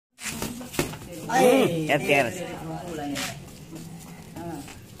Ketir.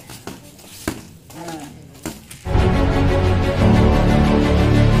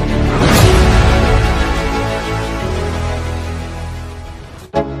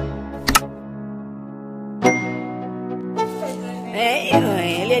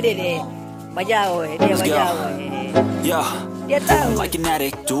 Lihat Dede. Bajau, dia bajau. Yeah. I'm like an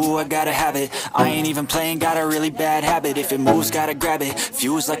addict, do I gotta have it. I ain't even playing, got a really bad habit. If it moves, gotta grab it,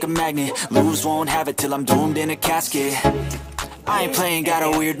 fuse like a magnet. Lose, won't have it till I'm doomed in a casket. I ain't playing, got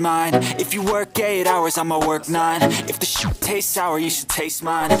a weird mind. If you work 8 hours, I'ma work 9. If the shit tastes sour, you should taste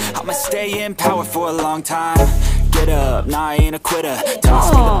mine. I'ma stay in power for a long time. Get up, nah, I ain't a quitter.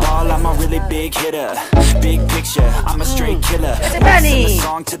 Toss me the ball, I'm a really big hitter. Big picture, I'm a straight killer. Passing the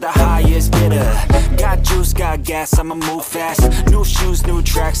song to the highest bidder. Got juice, got gas, I'ma move fast. New shoes, new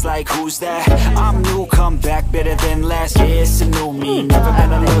tracks, like who's that? I'm new, come back, better than last. Yeah, it's a new me, never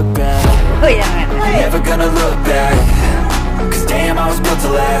gonna look back. Never gonna look back. Cause damn, I was built to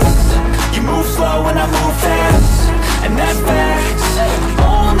last. You move slow and I move fast, and that's facts.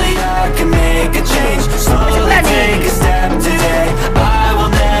 Only I can make a change. Slowly take a step today. I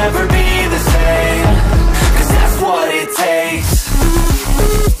will never be the same. Cause that's what it takes.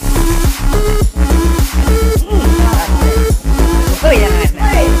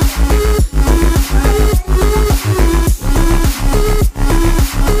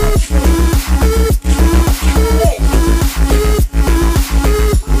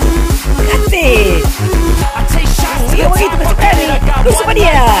 Sama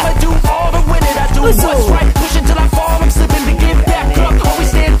dia.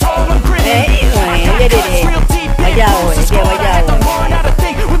 Dia Dede. Bajau, dia bajau.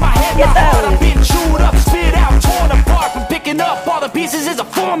 Dia tahu.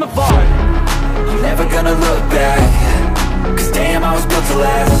 I'm never gonna look back. Cause damn, I was built to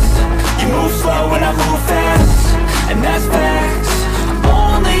last. You move slow and I move fast, and that's facts.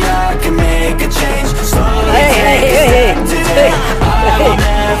 Only I can make a change. Slowly take a step today. I will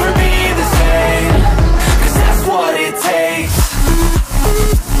never be the same. Cause that's what it takes.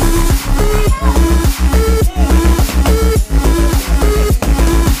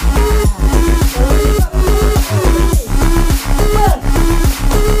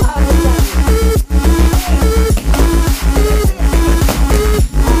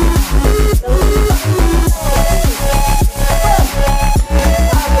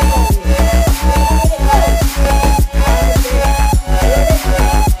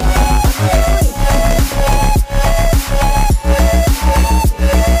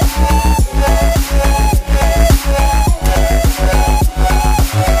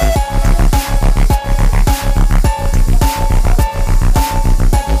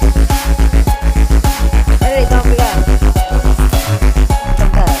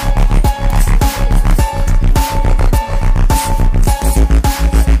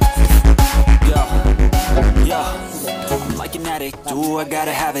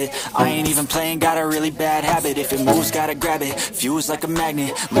 I ain't even playing, got a really bad habit. If it moves, gotta grab it, fuse like a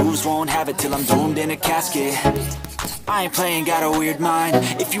magnet. Lose, won't have it till I'm doomed in a casket. I ain't playing, got a weird mind.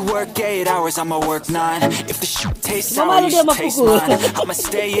 If you work 8 hours, I'ma work 9. If the shit tastes sour, you should taste mine. I'ma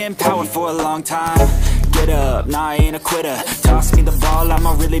stay in power for a long time. Get up, nah, I ain't a quitter. Toss me the ball, I'm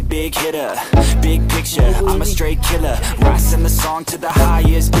a really big hitter. Big picture, I'm a straight killer. Rising the song to the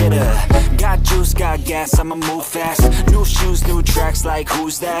highest bidder. Got juice, got gas, I'ma move fast. New shoes, new tracks, like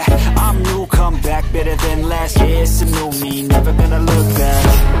who's that? I'm new, come back, better than last. Yeah, it's a new me, never gonna look back.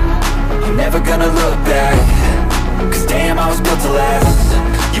 Never gonna look back. Cause damn, I was built to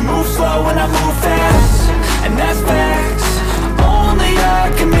last. You move slow and I move fast, and that's facts. Only I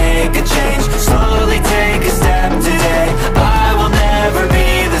can make a change. Slowly take a step today. I will never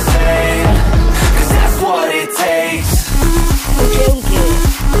be the same. Cause that's what it takes.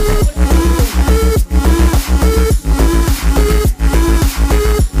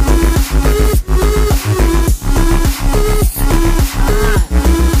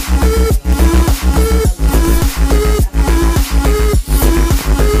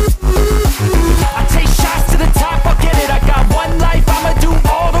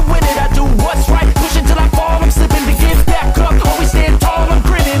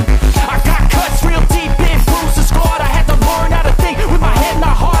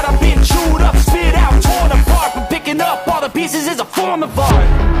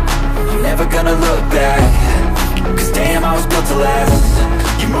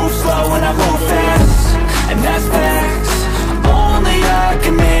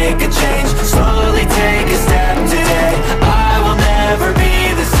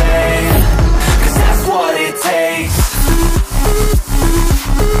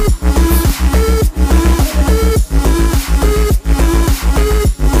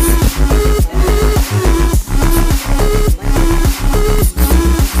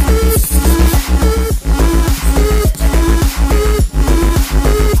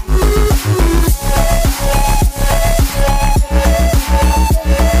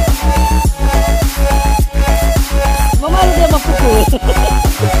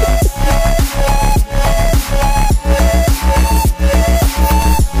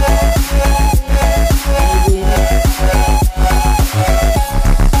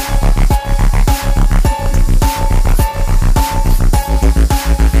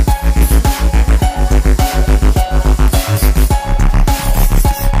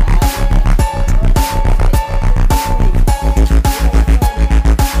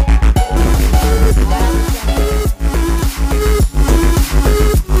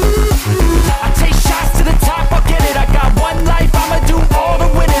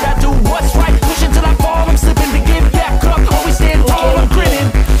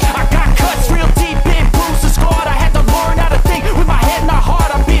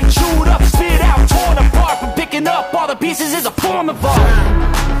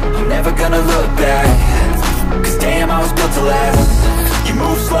 I'm never gonna look back, cause damn, I was built to last. You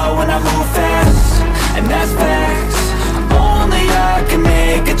move slow and I move fast, and that's facts. Only I can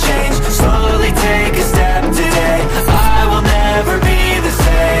make a change. Slowly take a step today. I will never be the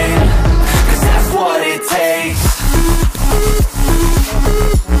same, cause that's what it takes.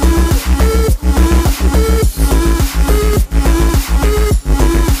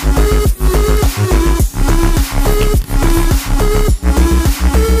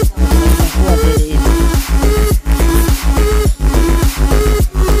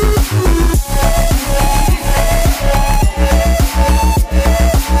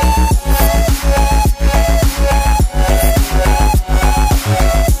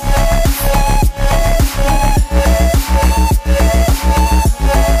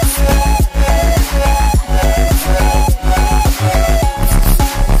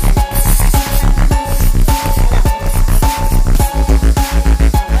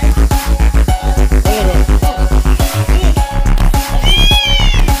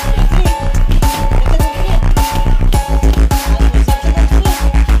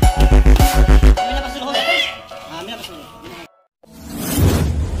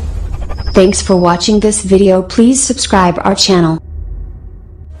 Thanks for watching this video. Please subscribe our channel.